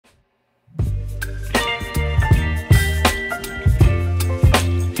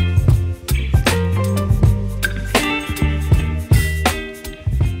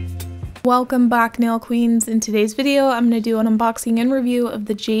Welcome back, Nail Queens. In today's video, I'm going to do an unboxing and review of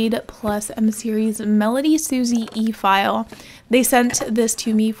the Jade Plus M Series MelodySusie e-file. They sent this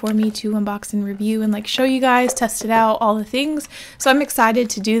to me for me to unbox and review and show you guys, test it out, all the things. So I'm excited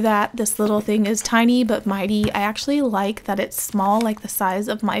to do that. This little thing is tiny but mighty. I actually like that it's small, like the size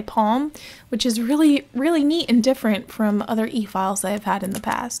of my palm, which is really neat and different from other e-files I've had in the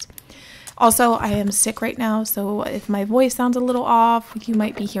past. Also, I am sick right now, so if my voice sounds a little off, you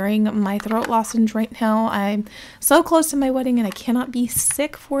might be hearing my throat lozenge right now. I'm so close to my wedding and I cannot be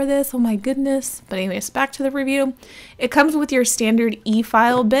sick for this. Oh my goodness. But anyways, back to the review. It comes with your standard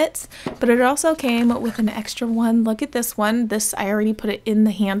e-file bits, but it also came with an extra one. Look at this one. This, I already put it in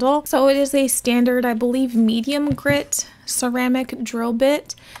the handle. So it is a standard, I believe, medium grit ceramic drill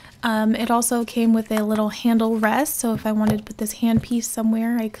bit. It also came with a little handle rest, so if I wanted to put this handpiece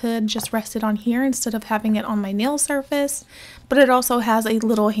somewhere, I could just rest it on here instead of having it on my nail surface. But it also has a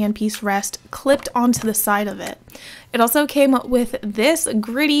little handpiece rest clipped onto the side of it. It also came with this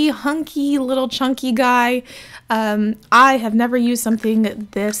gritty, hunky, little chunky guy. I have never used something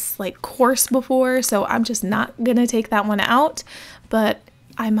this coarse before, so I'm just not gonna take that one out, but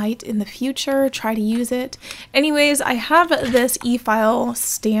I might in the future try to use it. Anyways, I have this e-file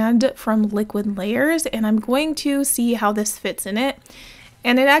stand from Liquid Layers and I'm going to see how this fits in it.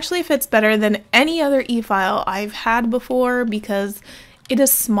 And it actually fits better than any other e-file I've had before because it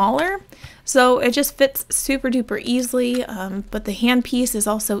is smaller. So it just fits super duper easily, but the handpiece is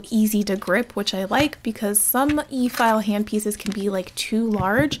also easy to grip, which I like because some e-file handpieces can be too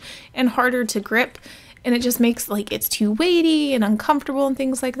large and harder to grip. And it just makes it's too weighty and uncomfortable and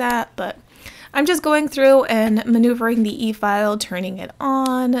things like that. But I'm just going through and maneuvering the e-file, turning it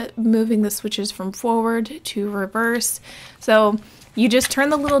on, moving the switches from forward to reverse. So you just turn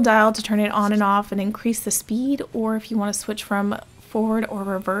the little dial to turn it on and off and increase the speed, or if you want to switch from forward or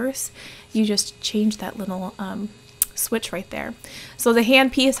reverse, you just change that little switch right there. So the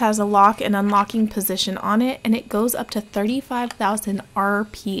handpiece has a lock and unlocking position on it, and it goes up to 35,000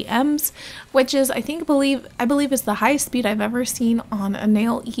 RPMs, which is I believe is the highest speed I've ever seen on a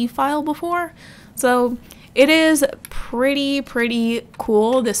nail e-file before. So it is pretty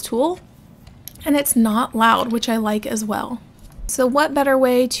cool, this tool, and it's not loud, which I like as well. So what better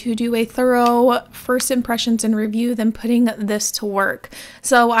way to do a thorough first impressions and review than putting this to work?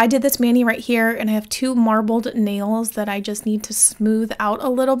 So I did this mani right here and I have two marbled nails that I just need to smooth out a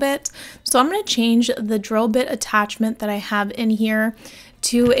little bit. So I'm going to change the drill bit attachment that I have in here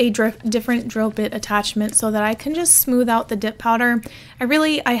to a different drill bit attachment so that I can just smooth out the dip powder.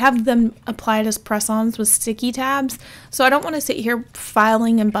 I have them applied as press-ons with sticky tabs, so I don't want to sit here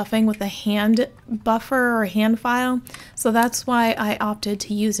filing and buffing with a hand buffer or a hand file, so that's why I opted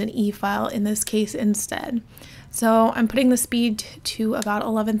to use an e-file in this case instead. So I'm putting the speed to about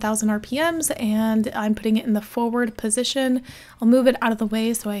 11,000 RPMs and I'm putting it in the forward position. I'll move it out of the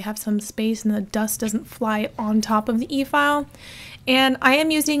way so I have some space and the dust doesn't fly on top of the e-file. And I am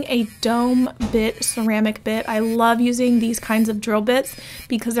using a dome bit ceramic bit. I love using these kinds of drill bits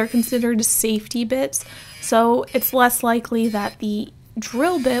because they're considered safety bits. So it's less likely that the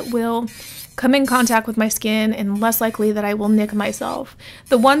drill bit will come in contact with my skin and less likely that I will nick myself.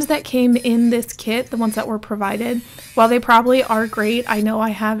 The ones that came in this kit, the ones that were provided, while they probably are great, I know I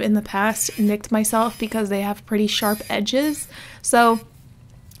have in the past nicked myself because they have pretty sharp edges. So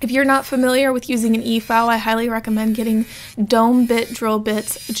if you're not familiar with using an e-file, I highly recommend getting dome bit drill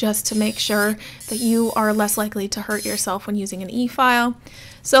bits just to make sure that you are less likely to hurt yourself when using an e-file.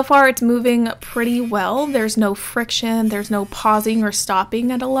 So far it's moving pretty well. There's no friction, there's no pausing or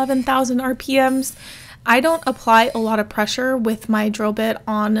stopping at 11,000 RPMs. I don't apply a lot of pressure with my drill bit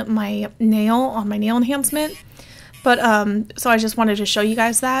on my nail enhancement. But so I just wanted to show you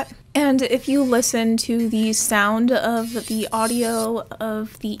guys that. And if you listen to the sound of the audio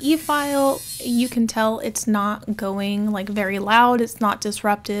of the e-file, you can tell it's not going very loud, it's not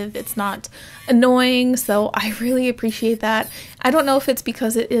disruptive, it's not annoying, so I really appreciate that. I don't know if it's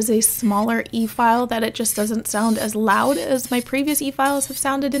because it is a smaller e-file that it just doesn't sound as loud as my previous e-files have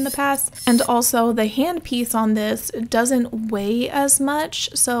sounded in the past. And also the handpiece on this doesn't weigh as much,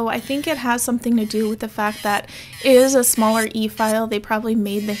 so I think it has something to do with the fact that it is a smaller e-file. They probably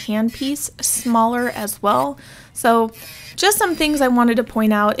made the handpiece smaller as well. So just some things I wanted to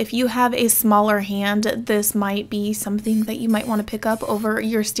point out. If you have a smaller hand, this might be something that you might want to pick up over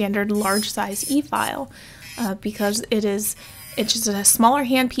your standard large size e-file because it is It's just a smaller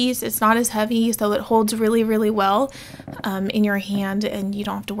hand piece. It's not as heavy, so it holds really, really well in your hand, and you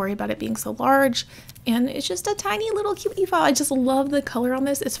don't have to worry about it being so large. And it's just a tiny little cute e-file. I just love the color on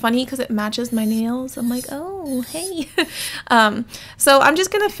this. It's funny because it matches my nails. I'm like, oh, hey. So I'm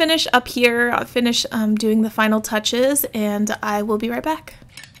just going to finish up here. I'll finish doing the final touches, and I will be right back.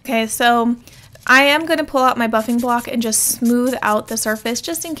 Okay, so I am going to pull out my buffing block and just smooth out the surface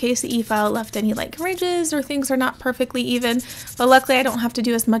just in case the e-file left any like ridges or things are not perfectly even. But luckily I don't have to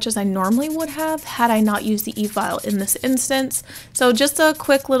do as much as I normally would have had I not used the e-file in this instance. So just a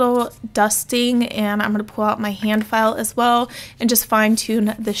quick little dusting, and I'm going to pull out my hand file as well and just fine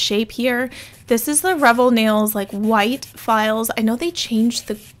tune the shape here. This is the Revel Nails like white files. I know they changed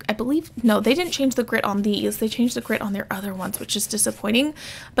the, I believe, no, they didn't change the grit on these. They changed the grit on their other ones, which is disappointing.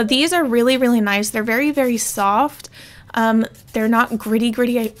 But these are really, really nice. They're very, very soft. They're not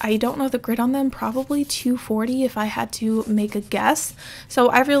gritty. I don't know the grit on them, probably 240 if I had to make a guess. So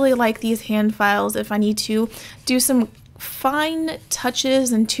I really like these hand files if I need to do some fine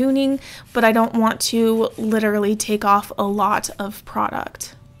touches and tuning, but I don't want to literally take off a lot of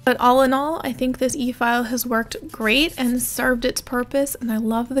product. But all in all, I think this e-file has worked great and served its purpose, and I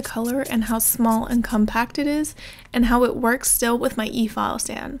love the color and how small and compact it is and how it works still with my e-file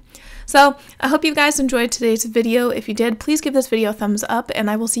stand. So I hope you guys enjoyed today's video. If you did, please give this video a thumbs up,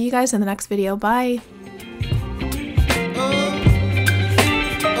 and I will see you guys in the next video. Bye!